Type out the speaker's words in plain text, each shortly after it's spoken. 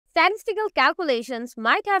Statistical calculations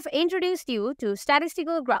might have introduced you to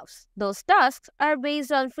statistical graphs. Those tasks are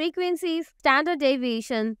based on frequencies, standard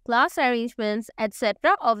deviation, class arrangements,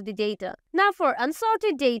 etc. of the data. Now for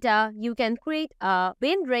unsorted data, you can create a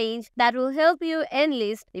bin range that will help you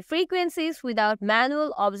enlist the frequencies without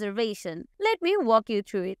manual observation. Let me walk you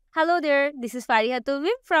through it. Hello there, this is Farihatul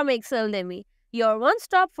Mim from Exceldemy, your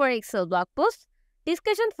one-stop for Excel blog posts,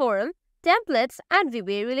 discussion forum, templates, and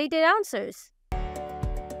VBA-related answers.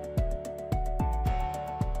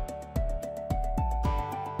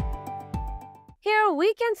 Here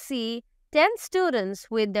we can see 10 students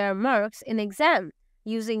with their marks in exam.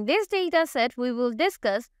 Using this data set, we will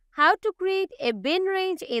discuss how to create a bin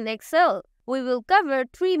range in Excel. We will cover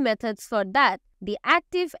 3 methods for that. The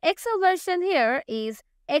active Excel version here is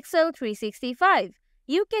Excel 365.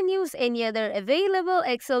 You can use any other available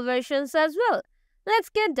Excel versions as well. Let's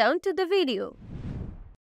get down to the video.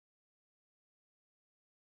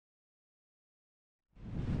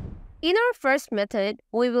 In our first method,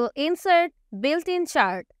 we will insert built-in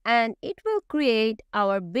chart and it will create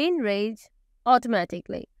our bin range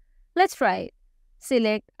automatically. Let's try it.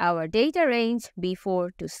 Select our data range B4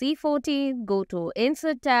 to C14, go to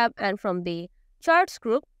Insert tab and from the Charts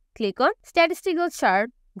group, click on Statistical Chart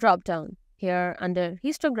drop-down. Here under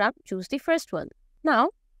Histogram, choose the first one. Now,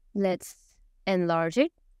 let's enlarge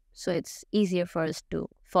it so it's easier for us to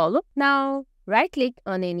follow. Now, right-click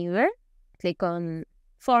on anywhere, click on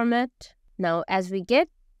Format. Now, as we get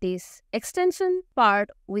this extension part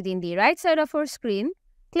within the right side of our screen,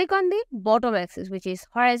 click on the bottom axis, which is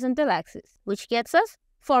horizontal axis, which gets us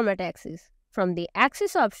Format axis. From the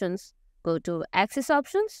axis options, go to Axis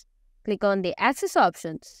options, click on the axis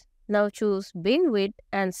options. Now choose bin width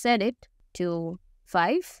and set it to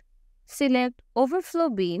 5. Select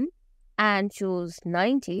overflow bin and choose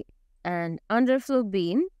 90 and underflow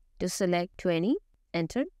bin to select 20.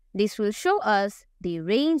 Enter. This will show us the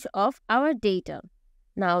range of our data.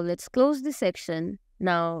 Now let's close the section.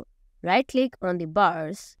 Now right click on the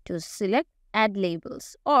bars to select Add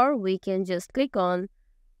Labels, or we can just click on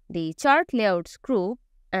the Chart Layouts group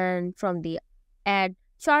and from the Add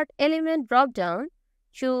Chart Element drop down,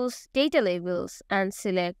 choose Data Labels and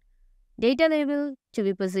select Data Label to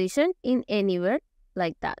be positioned in anywhere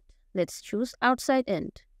like that. Let's choose Outside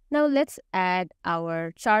End. Now let's add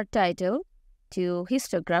our chart title to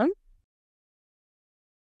histogram.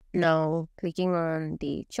 Now clicking on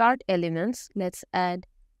the chart elements, let's add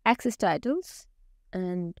axis titles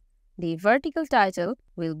and the vertical title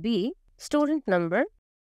will be student number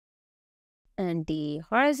and the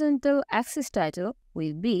horizontal axis title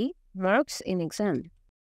will be marks in exam.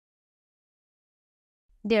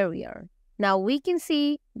 There we are. Now we can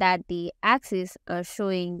see that the axes are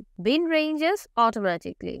showing bin ranges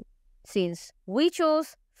automatically. Since we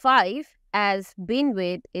chose 5 as bin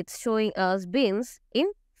width, it's showing us bins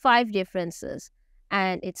in 5 differences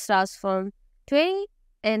and it starts from 20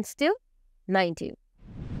 and still 90.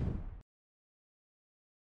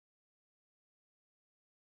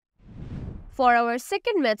 For our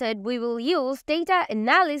second method, we will use Data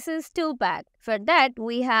Analysis Toolpak. For that,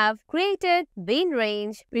 we have created bin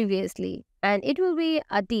range previously and it will be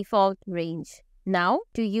a default range. Now,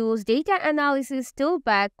 to use Data Analysis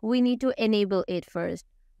Toolpak, we need to enable it first.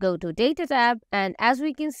 Go to Data tab and as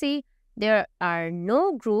we can see, there are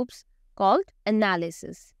no groups called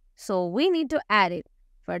Analysis. So we need to add it.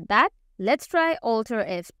 For that, let's try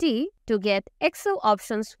Alt+F to get Excel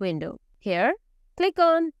Options window. Here, click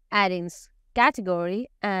on Add-ins category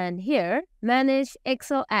and here, Manage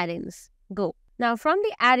Excel Add-ins. Go. Now from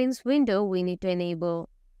the Add-ins window, we need to enable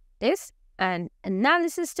this and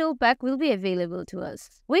Analysis Toolpak will be available to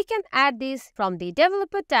us. We can add this from the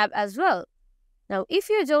Developer tab as well. Now, if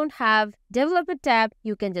you don't have Developer tab,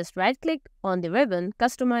 you can just right-click on the ribbon,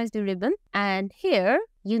 customize the ribbon, and here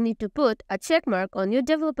you need to put a check mark on your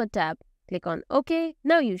Developer tab. Click on OK.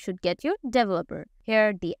 Now you should get your Developer.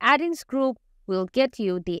 Here, the Add-ins group will get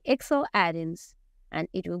you the Excel add-ins, and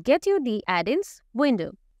it will get you the Add-ins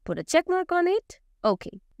window. Put a check mark on it. OK.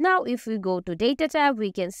 Now, if we go to Data tab,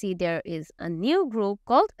 we can see there is a new group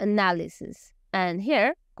called Analysis, and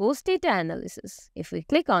here goes Data Analysis. If we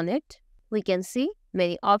click on it, we can see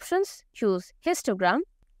many options. Choose histogram.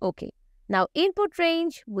 OK. Now, input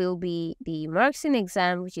range will be the marks in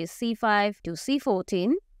exam, which is C5 to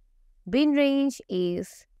C14. Bin range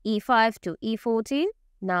is E5 to E14.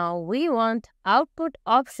 Now, we want output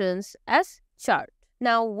options as chart.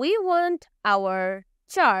 Now, we want our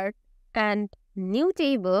chart and new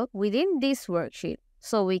table within this worksheet.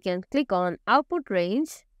 So, we can click on output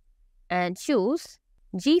range and choose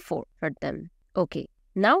G4 for them. OK.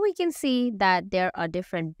 Now we can see that there are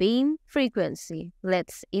different bin frequency.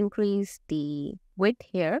 Let's increase the width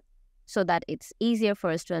here so that it's easier for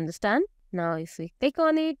us to understand. Now if we click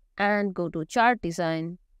on it and go to chart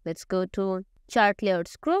design, let's go to chart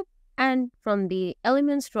layouts group, and from the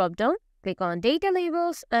elements drop down, click on data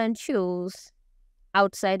labels and choose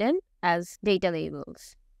outside in as data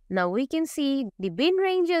labels. Now we can see the bin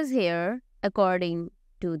ranges here according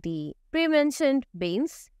to the pre-mentioned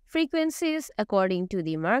bins, frequencies according to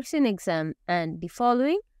the marks in exam, and the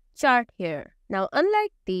following chart here. Now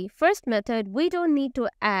unlike the first method, we don't need to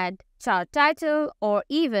add chart title or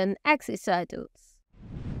even axis titles.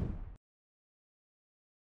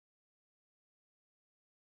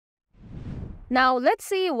 Now let's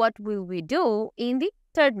see what will we do in the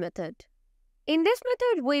third method. In this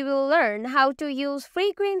method, we will learn how to use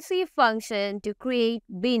frequency function to create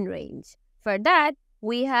bin range. For that,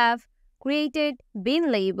 we have created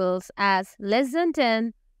bin labels as less than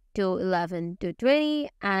 10 to 11 to 20,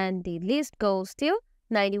 and the list goes till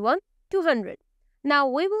 91 to 100. Now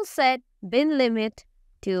we will set bin limit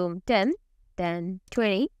to 10, then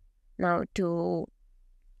 20. Now to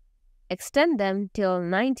extend them till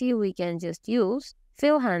 90, we can just use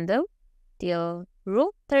fill handle till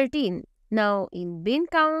row 13. Now in bin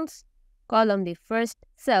counts column, the first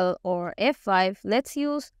cell or F5, let's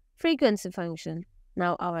use frequency function.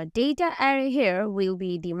 Now our data array here will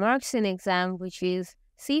be the marks in exam, which is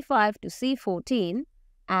C5 to C14,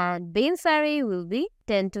 and bins array will be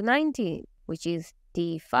 10 to 19, which is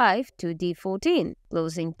D5 to D14.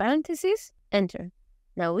 Closing parenthesis, enter.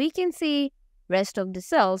 Now we can see rest of the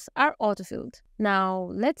cells are autofilled. Now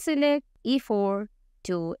let's select E4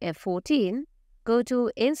 to F14, go to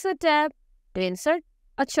Insert tab to insert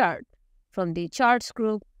a chart. From the Charts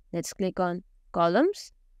group, let's click on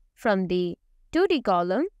Columns. From the 2D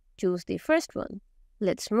column, choose the first one.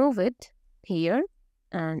 Let's move it here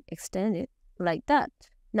and extend it like that.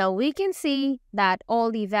 Now we can see that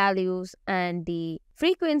all the values and the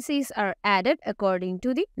frequencies are added according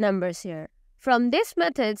to the numbers here. From these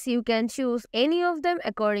methods, you can choose any of them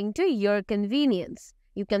according to your convenience.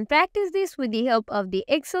 You can practice this with the help of the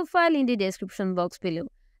Excel file in the description box below.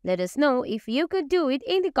 Let us know if you could do it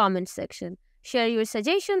in the comments section. Share your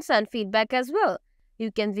suggestions and feedback as well.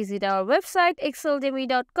 You can visit our website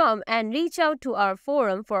exceldemy.com and reach out to our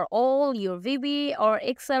forum for all your VBA or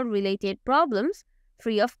Excel related problems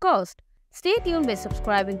free of cost. Stay tuned by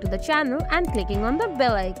subscribing to the channel and clicking on the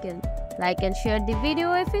bell icon. Like and share the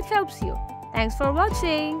video if it helps you. Thanks for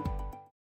watching.